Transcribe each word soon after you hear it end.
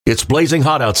It's blazing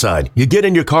hot outside. You get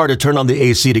in your car to turn on the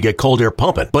AC to get cold air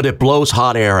pumping, but it blows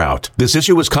hot air out. This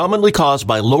issue is commonly caused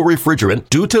by low refrigerant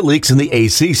due to leaks in the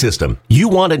AC system. You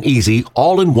want an easy,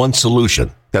 all-in-one solution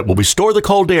that will restore the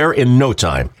cold air in no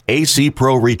time. AC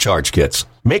Pro Recharge Kits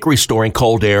make restoring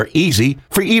cold air easy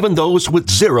for even those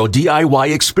with zero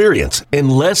DIY experience in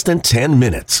less than 10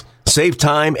 minutes. Save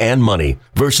time and money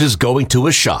versus going to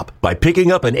a shop by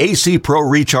picking up an AC Pro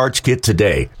Recharge Kit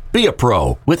today. Be a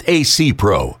pro with AC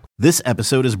Pro. This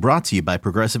episode is brought to you by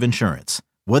Progressive Insurance.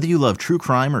 Whether you love true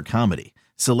crime or comedy,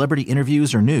 celebrity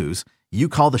interviews or news, you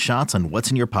call the shots on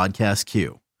what's in your podcast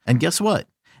queue. And guess what?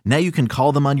 Now you can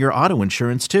call them on your auto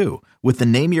insurance too with the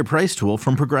Name Your Price tool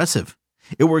from Progressive.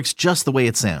 It works just the way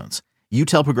it sounds. You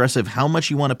tell Progressive how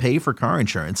much you want to pay for car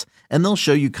insurance, and they'll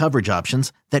show you coverage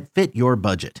options that fit your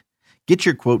budget. Get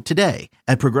your quote today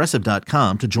at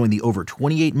Progressive.com to join the over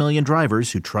 28 million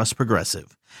drivers who trust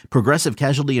Progressive. Progressive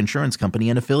Casualty Insurance Company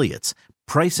and Affiliates.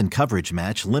 Price and coverage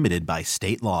match limited by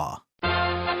state law.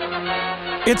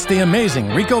 It's the Amazing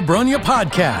Rico Brogna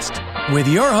podcast with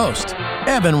your host,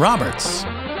 Evan Roberts.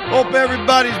 Hope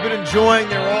everybody's been enjoying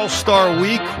their All-Star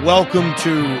Week. Welcome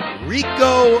to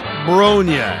Rico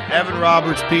Brogna. Evan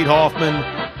Roberts, Pete Hoffman.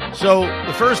 So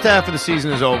the first half of the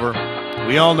season is over.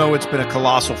 We all know it's been a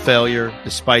colossal failure,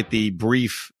 despite the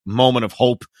brief moment of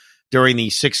hope during the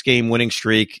 6-game winning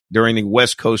streak during the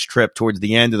West Coast trip towards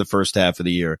the end of the first half of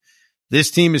the year. This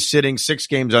team is sitting 6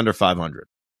 games under 500.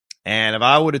 And if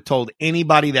I would have told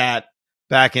anybody that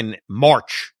back in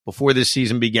March before this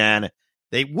season began,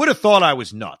 they would have thought I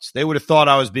was nuts. They would have thought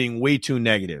I was being way too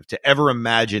negative to ever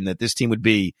imagine that this team would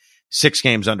be 6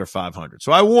 games under 500.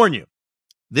 So I warn you,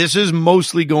 this is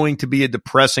mostly going to be a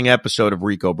depressing episode of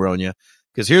Rico Brogna,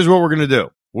 because here's what we're going to do.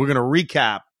 We're going to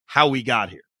recap how we got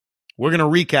here. We're going to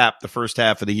recap the first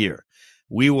half of the year.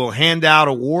 We will hand out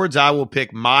awards. I will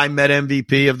pick my Met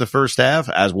MVP of the first half,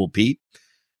 as will Pete.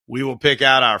 We will pick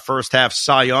out our first half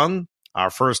Cy Young, our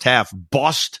first half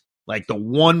bust, like the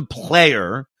one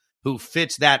player who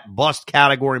fits that bust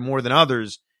category more than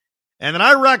others. And then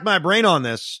I racked my brain on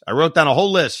this. I wrote down a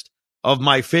whole list of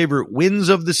my favorite wins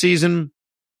of the season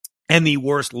and the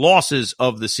worst losses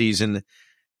of the season.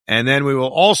 And then we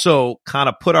will also kind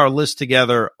of put our list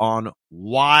together on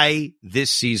why this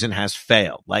season has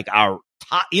failed, like our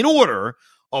top, in order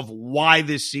of why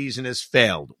this season has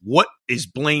failed. What is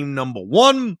blame number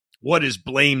 1? What is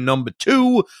blame number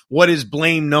 2? What is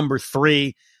blame number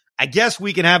 3? I guess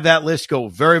we can have that list go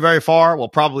very, very far. We'll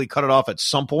probably cut it off at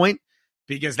some point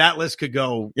because that list could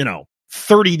go,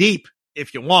 30 deep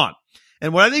if you want.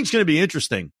 And what I think is going to be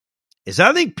interesting is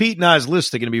I think Pete and I's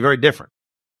lists are going to be very different.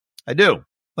 I do.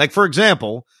 Like, for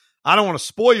example, I don't want to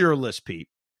spoil your list, Pete,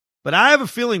 but I have a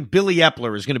feeling Billy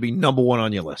Epler is going to be number 1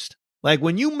 on your list. Like,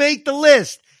 when you make the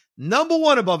list, number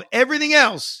 1 above everything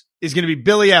else is going to be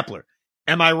Billy Epler.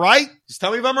 Am I right? Just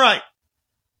tell me if I'm right.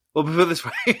 Well, put it this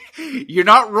way, you're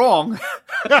not wrong.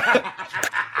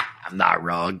 I'm not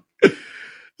wrong.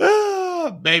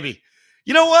 Oh, baby.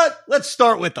 You know what? Let's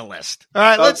start with the list. All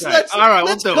right, let's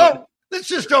go. Let's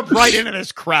just jump right into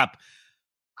this crap.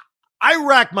 I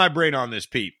racked my brain on this,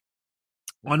 Pete,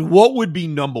 on what would be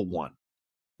number 1.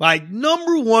 Like,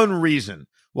 number 1 reason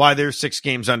why they're 6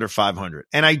 games under 500.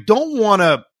 And I don't want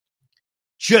to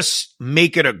just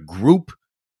make it a group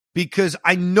because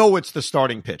I know it's the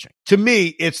starting pitching. To me,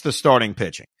 it's the starting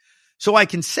pitching. So I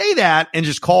can say that and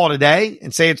just call it a day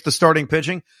and say it's the starting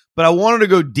pitching, but I wanted to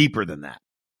go deeper than that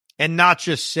and not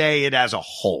just say it as a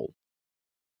whole.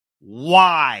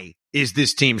 Why is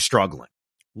this team struggling?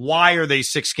 Why are they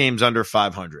 6 games under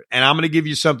 500? And I'm going to give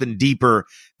you something deeper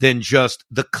than just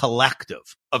the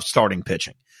collective of starting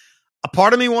pitching. A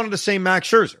part of me wanted to say Max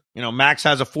Scherzer. Max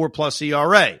has a 4+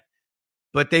 ERA,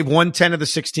 but they've won 10 of the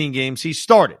 16 games he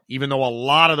started, even though a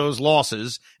lot of those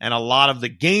losses and a lot of the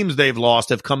games they've lost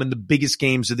have come in the biggest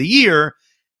games of the year.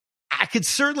 I could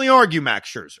certainly argue Max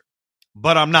Scherzer,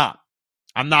 but I'm not.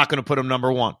 I'm not going to put him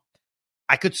number 1.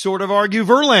 I could sort of argue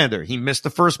Verlander. He missed the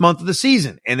first month of the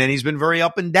season, and then he's been very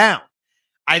up and down.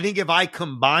 I think if I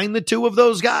combine the two of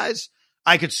those guys,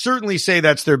 I could certainly say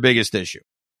that's their biggest issue.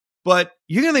 But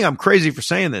you're going to think I'm crazy for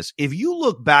saying this. If you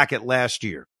look back at last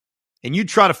year and you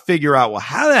try to figure out, well,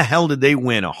 how the hell did they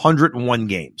win 101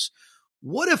 games?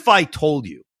 What if I told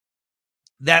you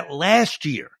that last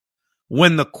year,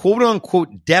 when the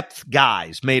quote-unquote depth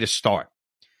guys made a start,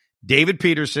 David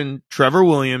Peterson, Trevor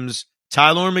Williams,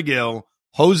 Tyler McGill,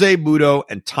 Jose Butto,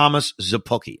 and Thomas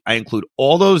Szapucki. I include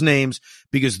all those names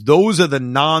because those are the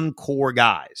non-core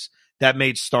guys that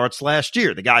made starts last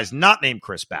year. The guys not named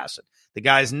Chris Bassett. The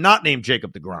guys not named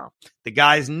Jacob deGrom. The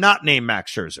guys not named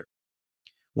Max Scherzer.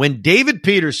 When David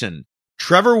Peterson,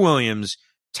 Trevor Williams,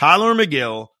 Tyler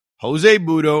McGill, Jose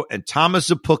Butto, and Thomas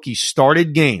Szapucki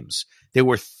started games, there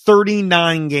were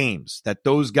 39 games that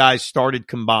those guys started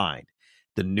combined.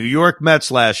 The New York Mets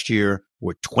last year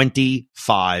were 25-14.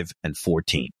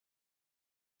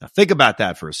 Now think about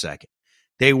that for a second.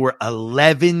 They were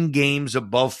 11 games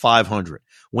above 500.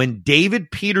 When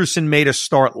David Peterson made a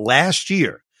start last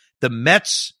year, the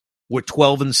Mets were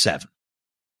 12-7.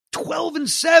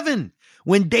 12-7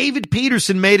 when David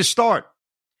Peterson made a start.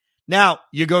 Now,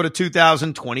 you go to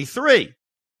 2023.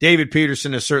 David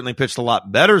Peterson has certainly pitched a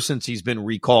lot better since he's been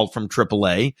recalled from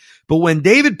AAA. But when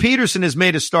David Peterson has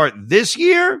made a start this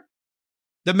year,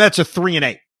 the Mets are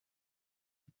 3-8.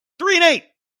 3-8.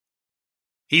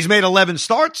 He's made 11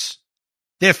 starts.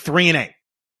 They're 3-8.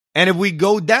 And if we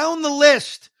go down the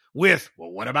list with,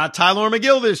 well, what about Tyler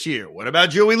McGill this year? What about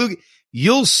Joey Luque?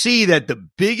 You'll see that the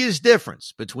biggest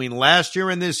difference between last year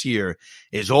and this year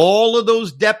is all of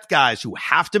those depth guys who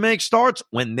have to make starts.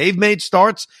 When they've made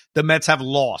starts, the Mets have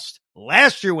lost.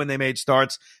 Last year when they made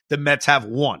starts, the Mets have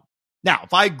won. Now,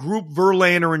 if I group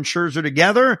Verlander and Scherzer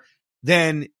together,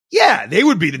 then yeah, they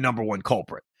would be the number one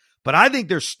culprit. But I think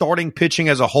their starting pitching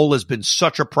as a whole has been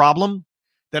such a problem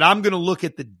that I'm going to look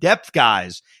at the depth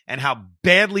guys and how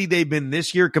badly they've been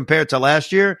this year compared to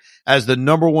last year as the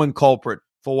number one culprit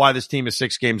for why this team is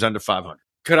 6 games under 500.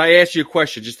 Could I ask you a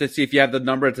question just to see if you have the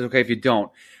number? It's okay if you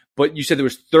don't. But you said there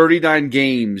was 39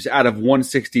 games out of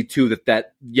 162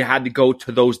 that you had to go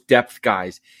to those depth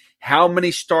guys. How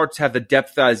many starts have the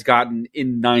depth guys gotten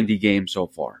in 90 games so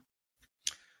far?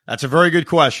 That's a very good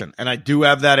question, and I do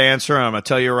have that answer, and I'm going to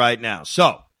tell you right now.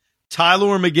 So,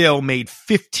 Tyler McGill made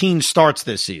 15 starts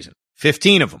this season,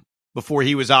 15 of them, before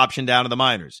he was optioned down to the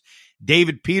minors.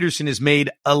 David Peterson has made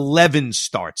 11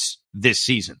 starts this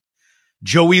season.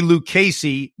 Joey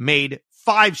Lucchesi made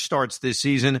 5 starts this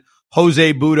season.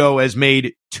 Jose Butto has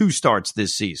made 2 starts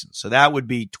this season. So that would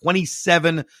be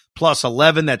 27 plus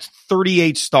 11. That's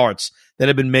 38 starts that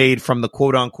have been made from the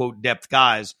quote-unquote depth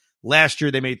guys. Last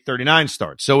year, they made 39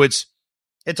 starts. So it's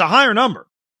a higher number.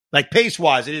 Like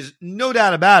pace-wise, it is no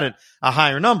doubt about it a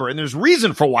higher number. And there's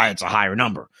reason for why it's a higher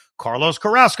number. Carlos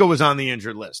Carrasco was on the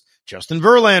injured list. Justin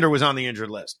Verlander was on the injured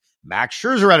list. Max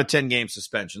Scherzer had a 10-game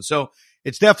suspension. So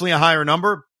it's definitely a higher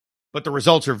number, but the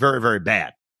results are very, very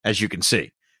bad, as you can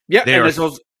see. Yeah, and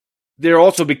they're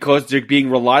also because they're being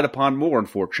relied upon more,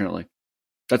 unfortunately.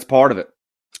 That's part of it.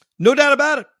 No doubt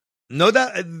about it. No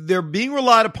doubt they're being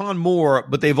relied upon more,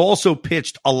 but they've also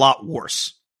pitched a lot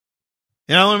worse.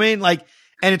 You know what I mean?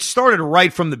 And it started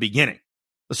right from the beginning.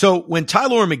 So when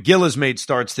Tyler McGill has made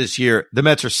starts this year, the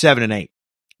Mets are 7-8,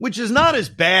 which is not as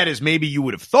bad as maybe you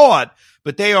would have thought,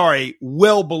 but they are a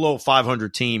well below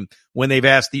 500 team when they've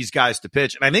asked these guys to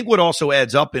pitch. And I think what also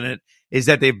adds up in it is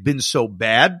that they've been so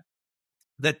bad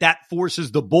that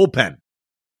forces the bullpen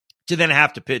to then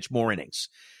have to pitch more innings.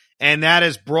 And that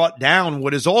has brought down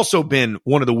what has also been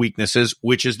one of the weaknesses,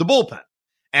 which is the bullpen.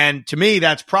 And to me,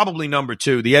 that's probably number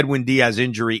 2, the Edwin Diaz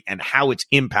injury and how it's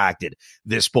impacted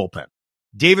this bullpen.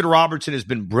 David Robertson has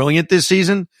been brilliant this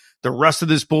season. The rest of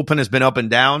this bullpen has been up and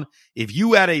down. If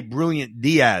you had a brilliant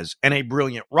Diaz and a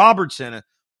brilliant Robertson,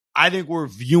 I think we're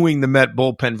viewing the Met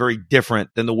bullpen very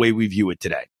different than the way we view it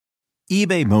today.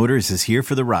 eBay Motors is here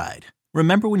for the ride.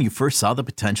 Remember when you first saw the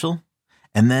potential?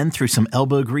 And then through some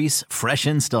elbow grease, fresh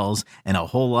installs, and a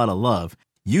whole lot of love,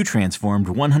 you transformed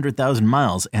 100,000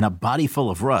 miles and a body full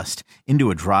of rust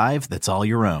into a drive that's all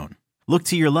your own. Look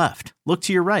to your left. Look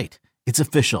to your right. It's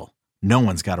official. No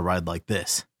one's got a ride like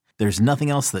this. There's nothing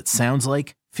else that sounds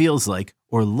like, feels like,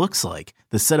 or looks like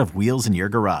the set of wheels in your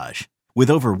garage. With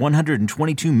over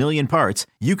 122 million parts,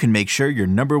 you can make sure your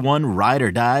number one ride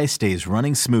or die stays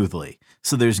running smoothly.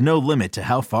 So there's no limit to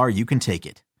how far you can take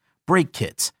it. Brake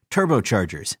kits,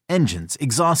 turbochargers, engines,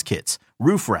 exhaust kits,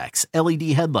 roof racks, LED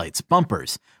headlights,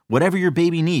 bumpers, whatever your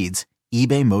baby needs,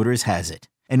 eBay Motors has it.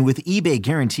 And with eBay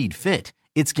Guaranteed Fit,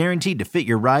 it's guaranteed to fit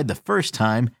your ride the first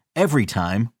time, every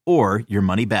time, or your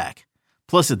money back.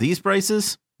 Plus at these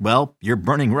prices, well, you're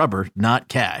burning rubber, not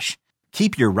cash.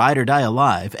 Keep your ride or die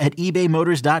alive at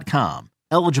ebaymotors.com.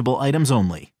 Eligible items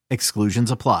only.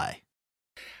 Exclusions apply.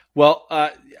 Well,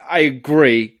 I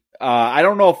agree. I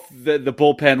don't know if the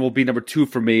bullpen will be number 2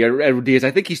 for me, Edwin Diaz.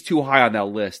 I think he's too high on that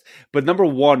list. But number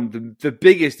 1, the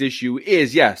biggest issue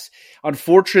is, yes,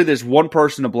 unfortunately, there's one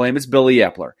person to blame. It's Billy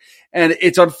Epler. And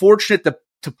it's unfortunate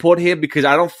to put him because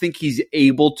I don't think he's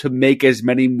able to make as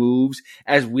many moves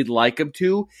as we'd like him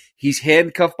to. He's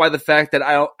handcuffed by the fact that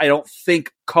I don't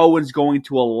think Cohen's going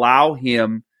to allow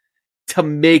him to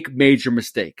make major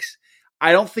mistakes.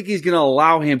 I don't think he's going to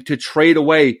allow him to trade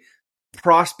away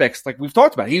prospects like we've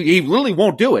talked about. He really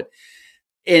won't do it.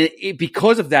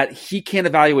 because of that, he can't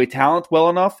evaluate talent well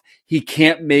enough. He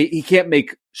can't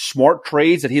make smart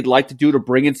trades that he'd like to do to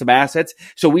bring in some assets.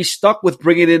 So he's stuck with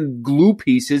bringing in glue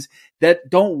pieces that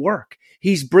don't work.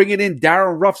 He's bringing in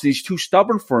Darren Ruffs. He's too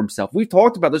stubborn for himself. We've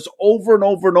talked about this over and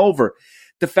over and over.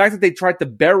 The fact that they tried to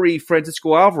bury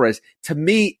Francisco Alvarez, to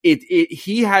me,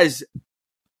 he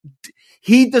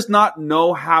does not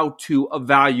know how to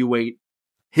evaluate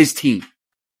his team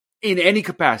in any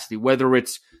capacity, whether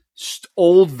it's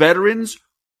old veterans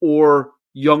or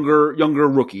younger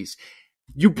rookies.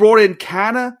 You brought in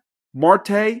Canna,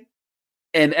 Marte,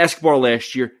 and Escobar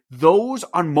last year. Those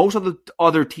on most of the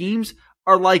other teams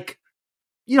are like,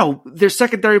 they're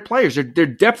secondary players. They're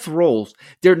depth roles.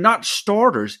 They're not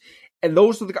starters. And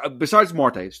those are the guys, besides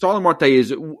Marte. Starling Marte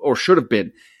is, or should have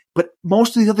been. But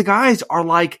most of the other guys are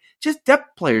like just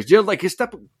depth players. They're like a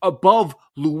step above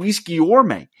Luis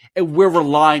Guillorme. And we're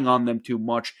relying on them too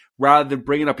much rather than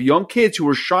bringing up young kids who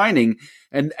are shining.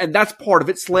 And that's part of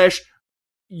it. /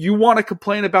 you want to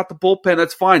complain about the bullpen,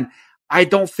 that's fine. I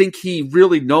don't think he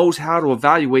really knows how to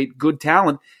evaluate good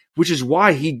talent, which is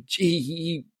why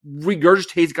he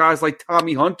regurgitates guys like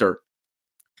Tommy Hunter.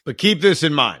 But keep this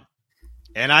in mind.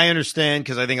 And I understand,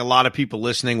 because I think a lot of people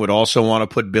listening would also want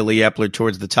to put Billy Epler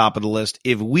towards the top of the list.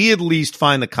 If we at least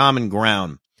find the common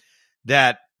ground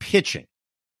that pitching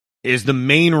is the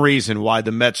main reason why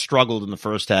the Mets struggled in the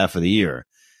first half of the year,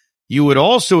 you would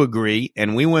also agree,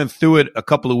 and we went through it a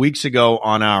couple of weeks ago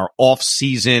on our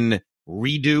off-season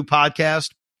redo podcast,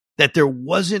 that there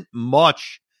wasn't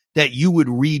much that you would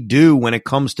redo when it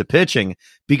comes to pitching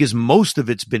because most of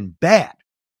it's been bad.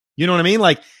 You know what I mean?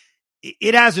 Like,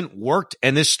 it hasn't worked,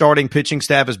 and this starting pitching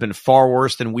staff has been far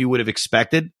worse than we would have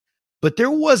expected. But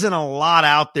there wasn't a lot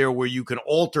out there where you can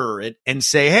alter it and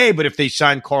say, hey, but if they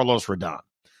sign Carlos Rodon,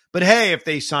 but hey, if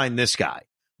they sign this guy,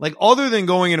 like other than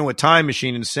going into a time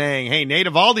machine and saying, hey, Nate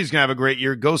Eovaldi's going to have a great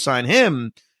year, go sign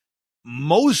him.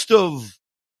 Most of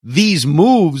these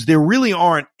moves, there really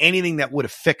aren't anything that would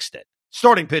have fixed it,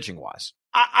 starting pitching wise.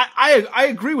 I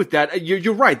agree with that.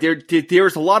 You're right.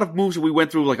 There's a lot of moves that we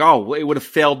went through, like, oh, it would have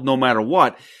failed no matter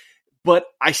what. But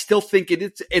I still think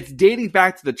it's dating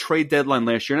back to the trade deadline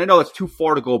last year. And I know that's too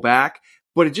far to go back,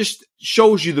 but it just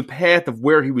shows you the path of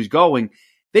where he was going.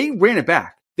 They ran it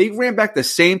back. They ran back the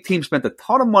same team, spent a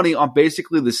ton of money on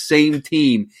basically the same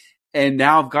team, and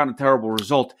now have gotten a terrible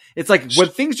result. It's like when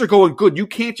things are going good, you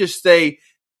can't just stay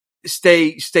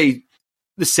the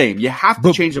same. You have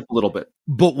to change up a little bit.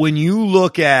 But when you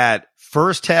look at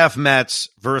first half Mets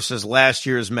versus last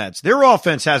year's Mets, their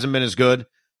offense hasn't been as good,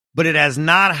 but it has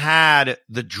not had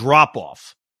the drop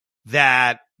off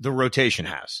that the rotation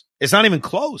has. It's not even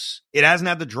close. It hasn't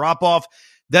had the drop off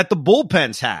that the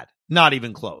bullpens had. Not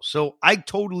even close. So I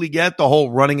totally get the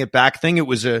whole running it back thing. It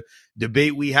was a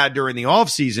debate we had during the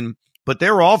offseason, but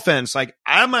their offense, like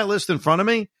I have my list in front of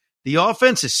me, the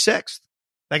offense is sixth.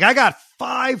 Like I got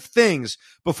 5 things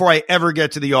before I ever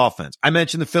get to the offense. I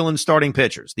mentioned the fill-in starting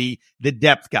pitchers, the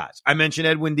depth guys. I mentioned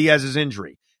Edwin Diaz's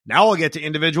injury. Now I'll get to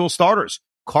individual starters.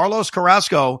 Carlos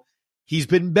Carrasco, he's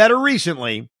been better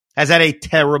recently, has had a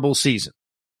terrible season.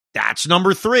 That's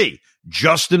number 3.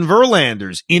 Justin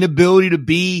Verlander's inability to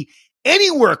be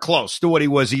anywhere close to what he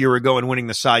was a year ago in winning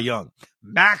the Cy Young.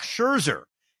 Max Scherzer,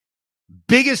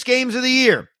 biggest games of the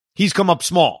year, he's come up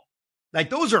small. Like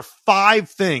those are 5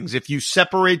 things. If you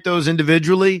separate those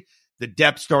individually, the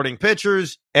depth starting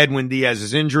pitchers, Edwin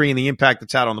Diaz's injury and the impact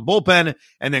it's had on the bullpen,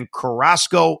 and then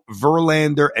Carrasco,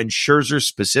 Verlander, and Scherzer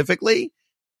specifically,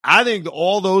 I think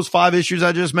all those 5 issues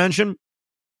I just mentioned,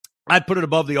 I'd put it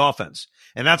above the offense.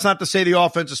 And that's not to say the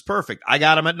offense is perfect. I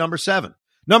got him at number 7.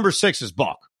 Number 6 is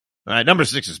Buck. All right, number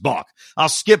 6 is Buck. I'll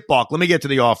skip Buck. Let me get to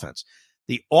the offense.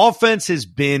 The offense has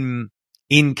been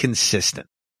inconsistent.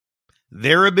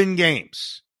 There have been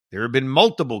games, there have been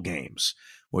multiple games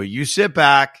where you sit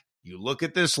back, you look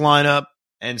at this lineup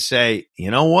and say,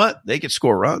 you know what? They could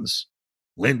score runs.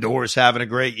 Lindor's having a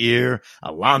great year.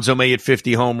 Alonso may hit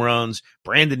 50 home runs.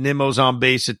 Brandon Nimmo's on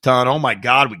base a ton. Oh my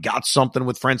God, we got something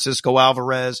with Francisco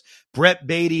Alvarez. Brett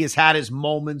Beatty has had his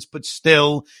moments, but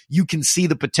still, you can see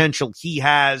the potential he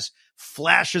has.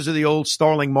 Flashes of the old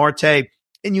Starling Marte.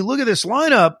 And you look at this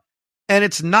lineup, and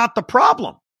it's not the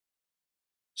problem.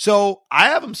 So I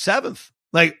have him 7th.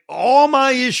 Like all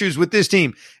my issues with this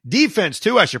team, defense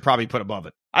too, I should probably put above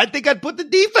it. I think I'd put the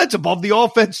defense above the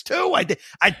offense too.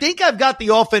 I think I've got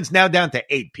the offense now down to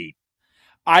 8, Pete.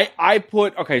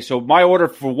 So my order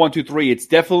for 1, 2, 3, it's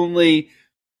definitely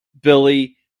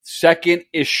Billy. 2nd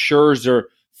is Scherzer.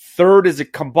 3rd is a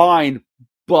combined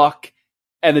Buck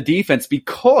and the defense,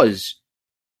 because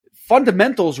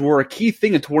fundamentals were a key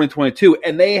thing in 2022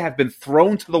 and they have been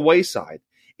thrown to the wayside.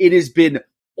 It has been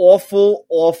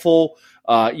awful.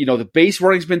 The base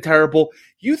running's been terrible.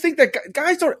 You think that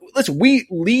guys don't – listen, we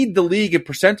lead the league in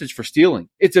percentage for stealing.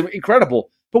 It's incredible,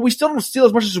 but we still don't steal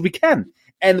as much as we can.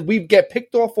 And we get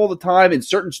picked off all the time in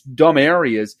certain dumb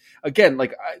areas. Again,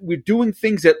 we're doing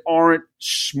things that aren't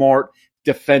smart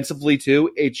defensively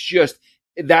too. It's just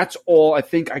that's all I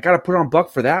think I got to put on Buck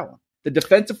for that one. The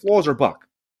defensive flaws are Buck.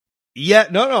 Yeah,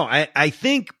 no. I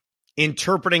think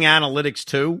interpreting analytics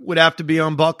too would have to be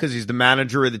on Buck because he's the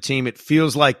manager of the team. It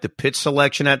feels like the pitch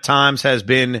selection at times has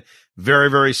been very,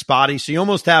 very spotty. So you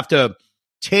almost have to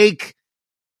take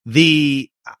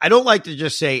I don't like to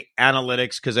just say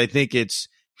analytics because I think it's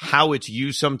how it's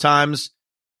used sometimes.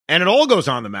 And it all goes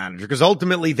on the manager because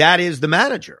ultimately that is the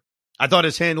manager. I thought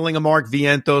his handling of Mark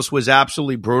Vientos was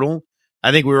absolutely brutal.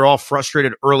 I think we were all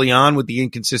frustrated early on with the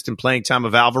inconsistent playing time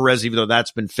of Alvarez, even though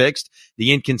that's been fixed.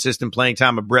 The inconsistent playing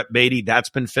time of Brett Baty, that's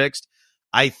been fixed.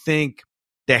 I think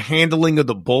the handling of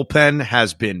the bullpen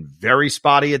has been very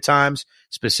spotty at times,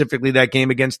 specifically that game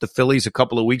against the Phillies a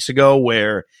couple of weeks ago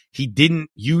where he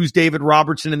didn't use David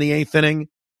Robertson in the 8th inning,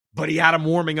 but he had him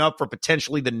warming up for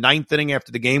potentially the 9th inning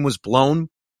after the game was blown.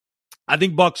 I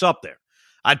think Buck's up there.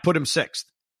 I'd put him 6th.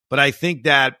 But I think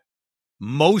that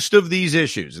most of these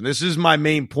issues, and this is my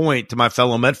main point to my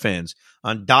fellow Met fans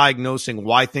on diagnosing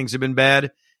why things have been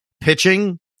bad,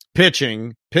 pitching,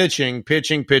 and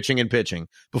pitching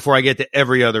before I get to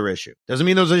every other issue. Doesn't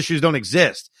mean those issues don't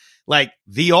exist. Like,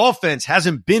 the offense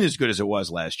hasn't been as good as it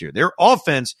was last year. Their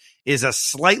offense is a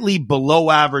slightly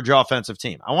below average offensive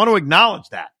team. I want to acknowledge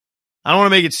that. I don't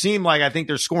want to make it seem like I think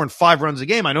they're scoring 5 runs a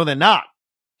game. I know they're not.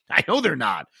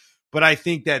 But I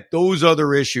think that those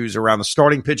other issues around the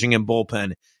starting pitching and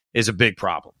bullpen is a big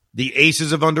problem. The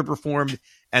aces have underperformed,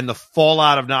 and the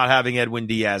fallout of not having Edwin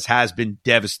Diaz has been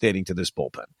devastating to this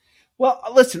bullpen. Well,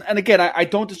 listen, and again, I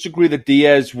don't disagree that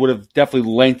Diaz would have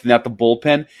definitely lengthened out the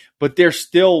bullpen, but there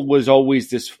still was always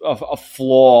this a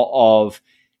flaw of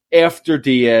after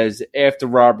Diaz, after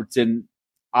Robertson,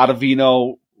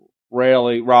 Ottavino,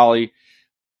 Raleigh.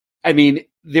 I mean,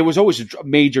 there was always a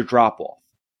major drop-off.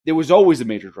 You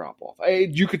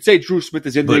could say Drew Smith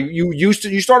is in there. You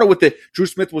started with the Drew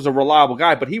Smith was a reliable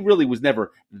guy, but he really was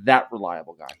never that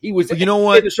reliable guy. He was in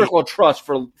the circle of trust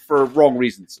for wrong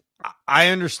reasons. I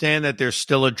understand that there's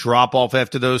still a drop-off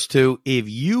after those two. If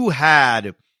you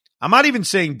had, I'm not even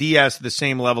saying Diaz to the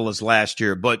same level as last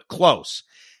year, but close.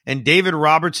 And David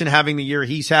Robertson having the year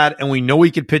he's had, and we know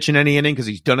he could pitch in any inning because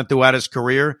he's done it throughout his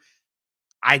career,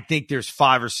 I think there's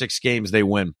 5 or 6 games they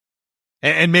win.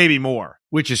 And maybe more,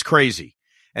 which is crazy.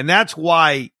 And that's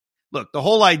why, look, the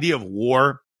whole idea of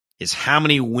WAR is how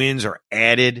many wins are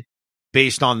added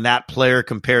based on that player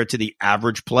compared to the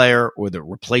average player or the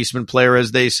replacement player,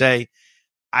 as they say.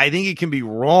 I think it can be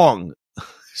wrong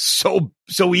so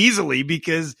easily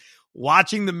because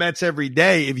watching the Mets every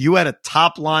day, if you had a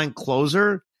top-line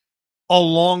closer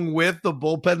along with the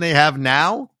bullpen they have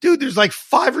now, dude, there's like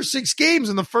 5 or 6 games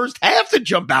in the first half that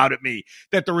jump out at me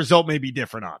that the result may be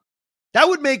different on. That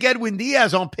would make Edwin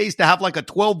Diaz on pace to have like a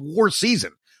 12 WAR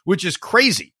season, which is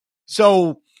crazy.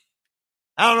 So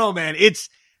I don't know, man. It's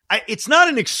not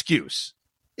an excuse.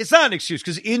 It's not an excuse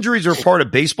because injuries are part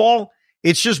of baseball.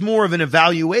 It's just more of an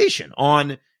evaluation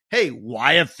on, hey,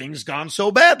 why have things gone so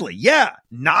badly? Yeah,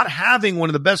 not having one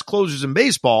of the best closers in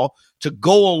baseball to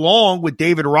go along with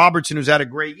David Robertson, who's had a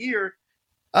great year,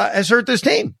 has hurt this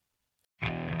team.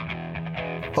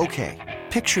 Okay,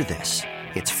 picture this.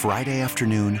 It's Friday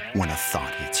afternoon when a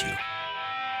thought hits you.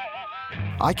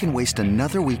 I can waste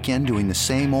another weekend doing the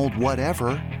same old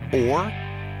whatever, or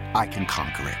I can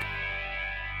conquer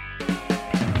it.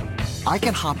 I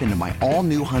can hop into my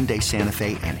all-new Hyundai Santa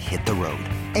Fe and hit the road.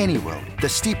 Any road. The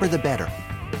steeper, the better.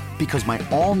 Because my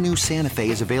all-new Santa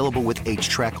Fe is available with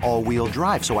H-Track all-wheel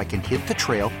drive, so I can hit the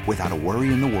trail without a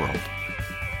worry in the world.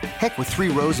 Heck, with 3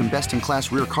 rows and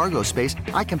best-in-class rear cargo space,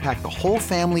 I can pack the whole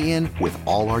family in with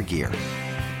all our gear.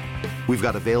 We've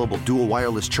got available dual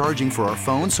wireless charging for our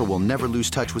phones, so we'll never lose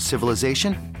touch with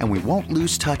civilization, and we won't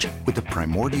lose touch with the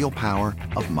primordial power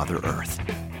of Mother Earth.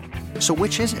 So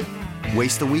which is it?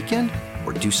 Waste the weekend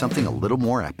or do something a little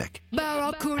more epic?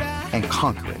 And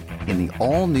conquer it in the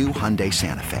all-new Hyundai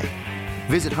Santa Fe.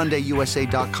 Visit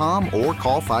HyundaiUSA.com or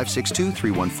call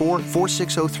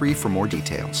 562-314-4603 for more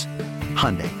details.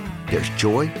 Hyundai, there's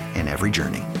joy in every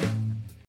journey.